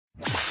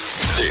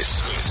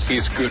This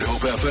is Good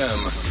Hope FM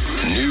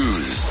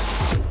News.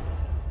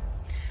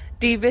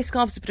 Die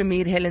Wes-Kaapse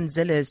premier Helen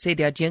Zille sê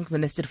die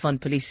adjunk-Minister van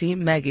Polisie,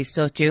 Maggie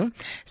Sotyu,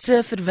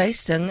 se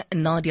verwysing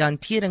na die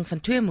hantering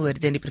van twee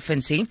moorde in die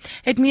provinsie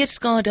het meer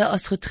skade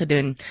as goed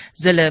gedoen.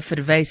 Zille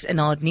verwys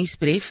in haar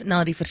nuusbrief na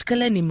die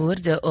verskille in die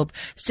moorde op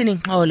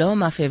Siningxolo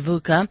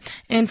Mafevuka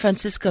en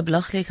Francisca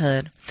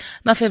Blachliger.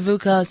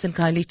 Mafevuka is in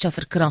Khayelitsha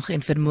verkrag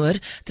en vermoor,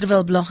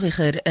 terwyl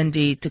Blachliger in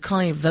die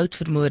Tokai woud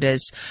vermoor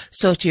is.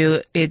 Sotyu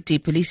het die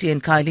polisie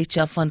in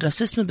Khayelitsha van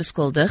rasisme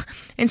beskuldig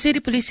en sê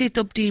die polisie het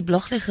op die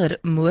Blachliger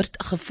moord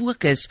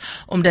gefokus,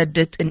 omdat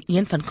dit in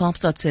een van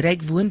Kaapstad se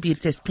ryk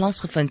woonbuurte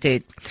plaasgevind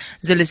het.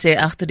 Zille sê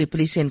agter die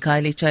polisie in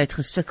Khayelitsha het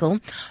gesukkel,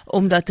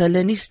 omdat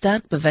hulle nie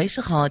sterk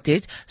bewyse gehad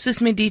het,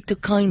 soos met die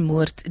Tokai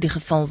moord die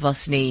geval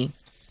was nie.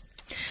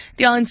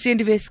 Die ANC in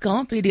die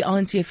Wes-Kaap het die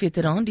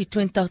ANC-veteraan, die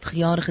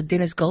 82-jarige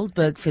Dennis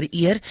Goldberg,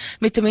 vereer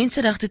met 'n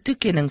menseregte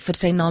toekenning vir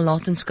sy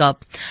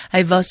nalatenskap.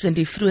 Hy was in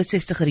die vroeë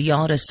 60er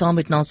jare saam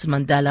met Nelson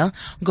Mandela,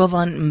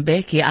 Govan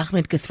Mbeki,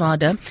 Ahmed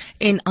Kathrada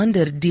en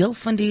ander deel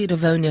van die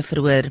Rivonia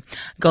verhoor.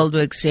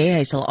 Goldberg sê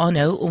hy sal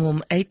aanhou om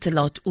hom uit te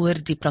laat oor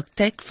die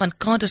praktyk van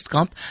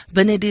kaderskap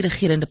binne die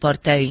regerende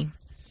party.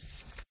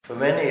 For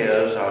many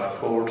years I've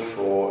called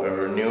for a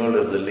renewal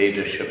of the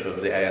leadership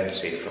of the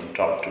ANC from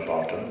top to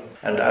bottom,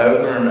 and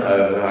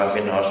over I've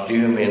been asked, do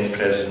you mean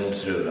President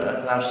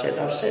Zuma? And I've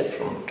said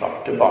from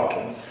top to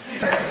bottom,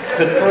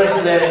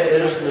 because there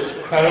is this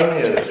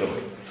cronyism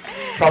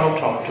from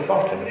top to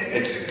bottom.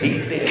 It's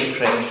deeply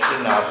entrenched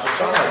in our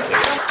society.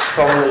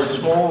 From the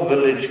small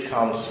village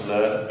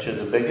councillor to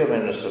the bigger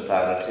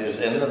municipalities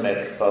in the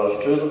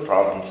metropoles, to the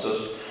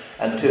provinces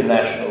and to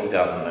national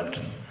government.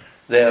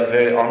 They are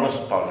very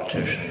honest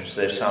politicians,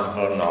 they're some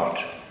who are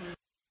not.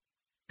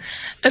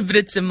 'n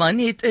Britse man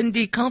het in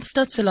die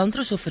Kaapstadse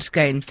Landroshof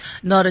verskyn,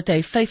 nadat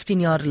hy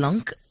 15 jaar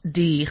lank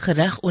die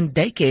gereg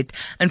ontduik het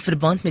in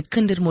verband met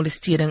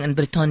kindermolestering in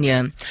Brittanje.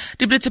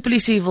 Die Britse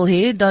polisie wil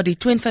hê dat die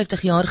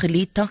 52-jarige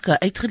Lee Tucker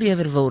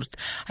uitgelewer word.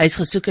 Hy is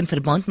gesoek in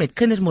verband met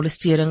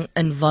kindermolestering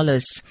in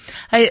Wallis.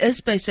 Hy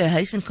is by sy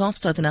huis in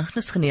Kaapstad in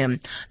hegtenis geneem.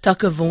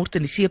 Tucker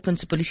word in die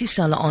Seepuntse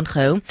polisieselle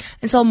aangehou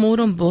en sal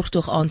môre om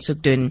borgtog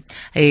aansoek doen.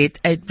 Hy het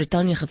uit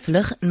Brittanje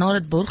gevlug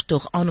nadat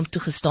borgtog aan hom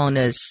toegestaan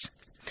is.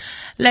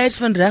 Leiers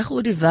van reg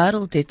oor die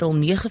wêreld het al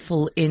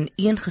meegevoel en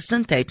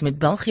eengesindheid met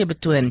België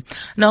betoon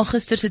na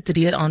gister se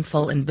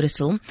terreuraanval in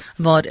Brussel,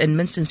 waarin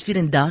minstens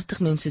 34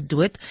 mense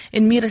dood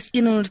en meer as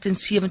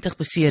 170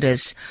 beseer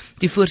is.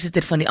 Die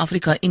voorsitter van die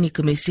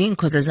Afrika-Unie-kommissie,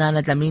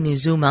 Nkosazana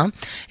Dlamini-Zuma,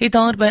 het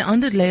daarby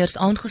ander leiers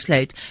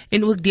aangesluit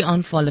en ook die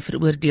aanvalle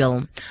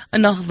veroordeel.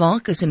 'n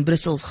Nagwaak is in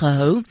Brussel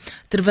gehou,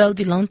 terwyl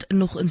die land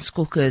nog in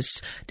skok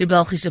is. Die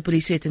Belgiese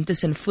polisie het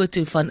intussen 'n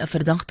foto van 'n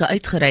verdagte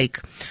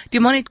uitgereik. Die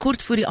man het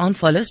kort voor die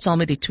aanvalle saam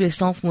met die twee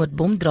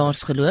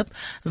selfmoordbomdraers geloop,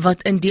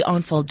 wat in die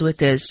aanval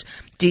dood is.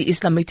 Die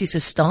Islamitiese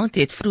staat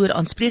het vroeër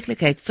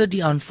aanspreeklikheid vir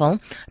die aanval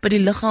by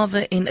die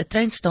lughawe en 'n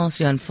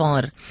treinstasie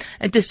aanvaar.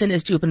 Intussen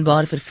is die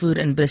openbare vervoer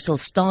in Brussel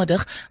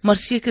stadig, maar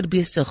seker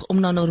besig om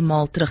na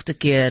normaal terug te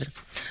keer.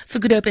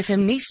 Vir Good Hope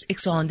FM nuus, ek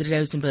is Andre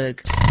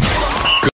Rosenberg.